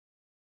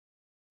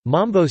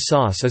Mambo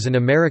Sauce is an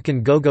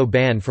American go-go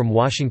band from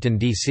Washington,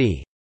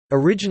 D.C.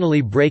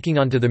 Originally breaking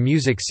onto the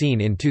music scene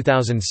in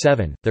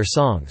 2007, their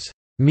songs,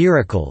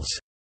 "'Miracles'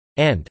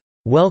 and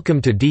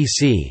 "'Welcome to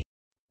D.C.'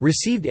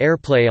 received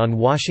airplay on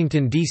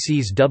Washington,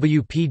 D.C.'s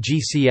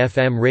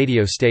WPGC-FM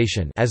radio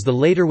station as the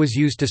later was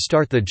used to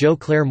start the Joe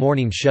Clair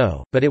morning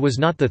show, but it was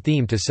not the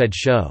theme to said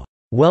show.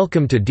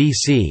 "'Welcome to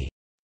D.C.'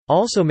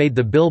 also made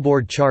the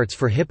Billboard charts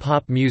for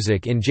hip-hop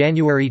music in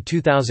January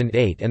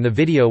 2008 and the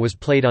video was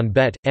played on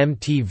BET,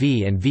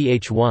 MTV and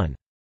VH1.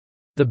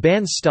 The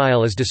band's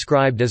style is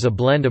described as a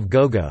blend of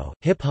go-go,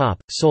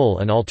 hip-hop, soul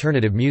and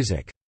alternative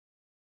music.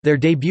 Their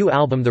debut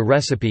album The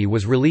Recipe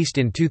was released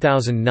in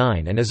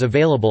 2009 and is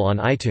available on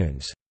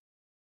iTunes.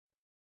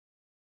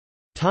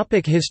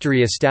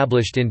 History.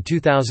 Established in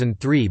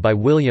 2003 by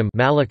William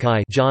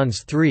Malachi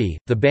Johns III,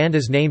 the band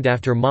is named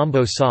after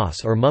Mambo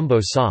Sauce or Mumbo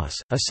Sauce,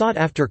 a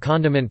sought-after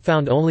condiment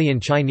found only in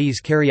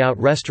Chinese carry-out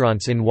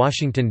restaurants in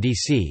Washington,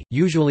 D.C.,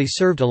 usually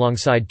served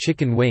alongside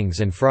chicken wings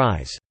and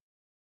fries.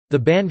 The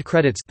band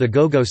credits the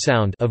go-go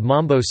sound of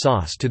Mambo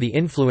Sauce to the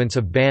influence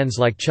of bands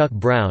like Chuck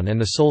Brown and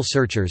the Soul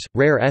Searchers,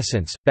 Rare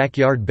Essence,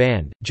 Backyard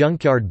Band,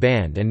 Junkyard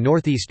Band and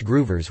Northeast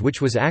Groovers,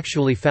 which was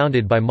actually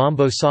founded by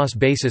Mambo Sauce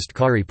bassist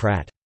Khari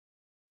Pratt.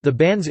 The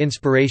band's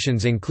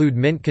inspirations include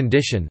Mint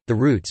Condition, The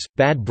Roots,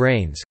 Bad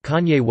Brains,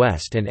 Kanye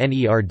West and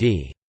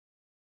N.E.R.D.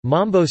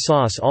 Mambo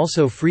Sauce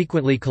also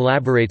frequently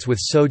collaborates with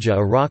Soja,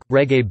 a rock,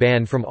 reggae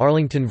band from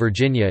Arlington,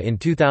 Virginia. In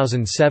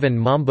 2007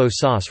 Mambo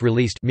Sauce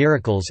released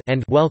 "'Miracles'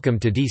 and "'Welcome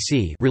to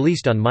D.C."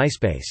 released on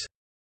MySpace.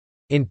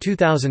 In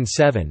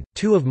 2007,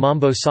 two of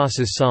Mambo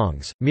Sauce's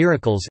songs,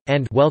 "'Miracles'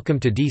 and "'Welcome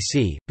to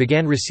D.C.,"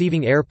 began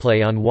receiving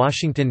airplay on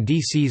Washington,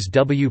 D.C.'s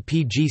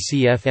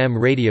WPGC-FM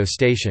radio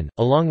station,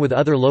 along with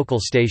other local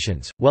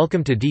stations.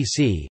 "'Welcome to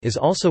D.C.' is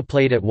also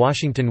played at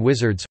Washington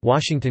Wizards,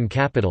 Washington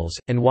Capitals,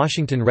 and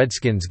Washington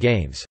Redskins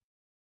games.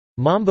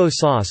 Mambo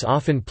Sauce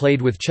often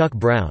played with Chuck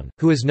Brown,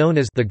 who is known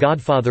as the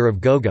Godfather of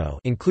Go-Go,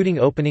 including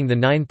opening the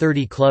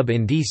 930 Club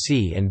in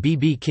D.C. and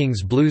B.B.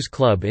 King's Blues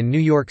Club in New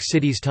York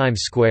City's Times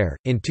Square.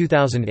 In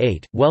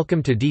 2008,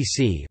 "'Welcome to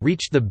D.C.'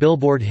 reached the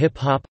Billboard Hip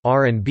Hop,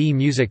 R&B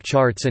music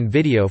charts and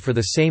video for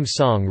the same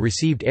song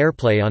received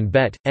airplay on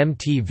BET,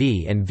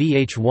 MTV and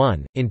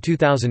VH1. In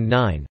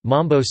 2009,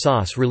 Mambo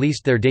Sauce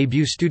released their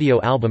debut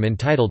studio album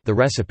entitled The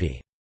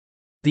Recipe.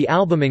 The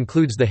album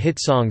includes the hit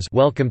songs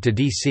 "'Welcome to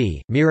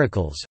D.C.,'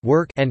 "'Miracles,'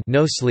 "'Work' and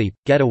 "'No Sleep,'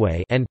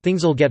 "'Getaway' and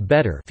 "'Things'll Get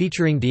Better'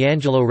 featuring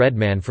D'Angelo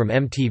Redman from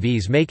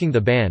MTV's Making the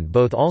Band.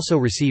 Both also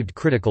received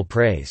critical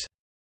praise.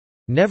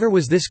 Never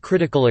was this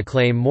critical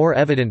acclaim more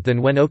evident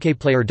than when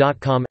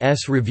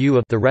OKPlayer.com's review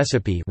of The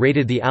Recipe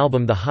rated the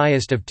album the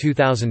highest of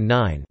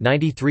 2009,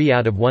 93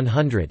 out of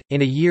 100,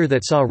 in a year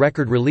that saw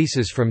record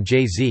releases from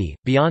Jay-Z,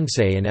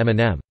 Beyoncé and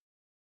Eminem.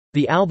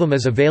 The album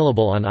is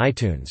available on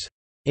iTunes.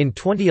 In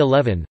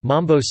 2011,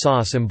 Mambo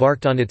Sauce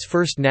embarked on its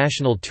first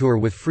national tour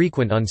with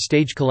frequent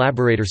on-stage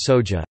collaborator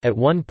Soja, at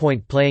one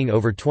point playing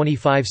over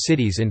 25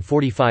 cities in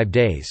 45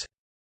 days.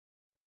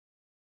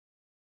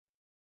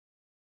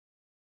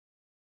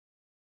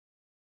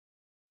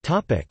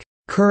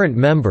 Current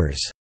members: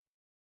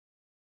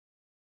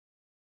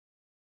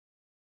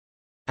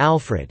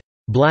 Alfred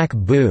 "Black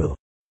Boo"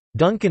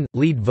 Duncan,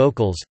 lead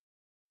vocals;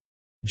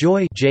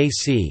 Joy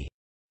J.C.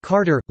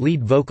 Carter,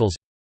 lead vocals;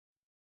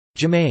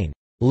 Jermaine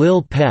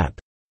Lil Pep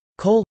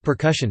Cole,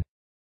 percussion;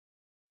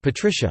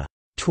 Patricia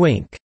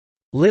Twink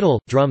Little,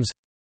 drums;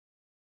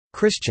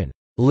 Christian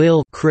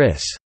Lil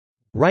Chris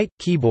Wright,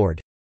 keyboard;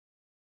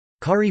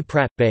 Khari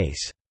Pratt,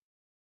 bass.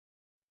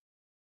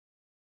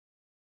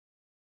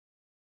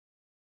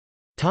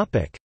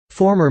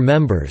 Former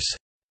members: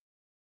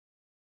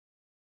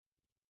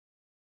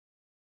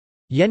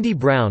 Yendi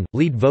Brown,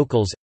 lead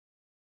vocals;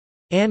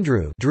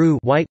 Andrew Drew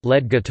White,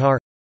 lead guitar;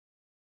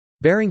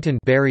 Barrington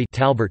Barry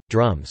Talbert,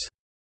 drums.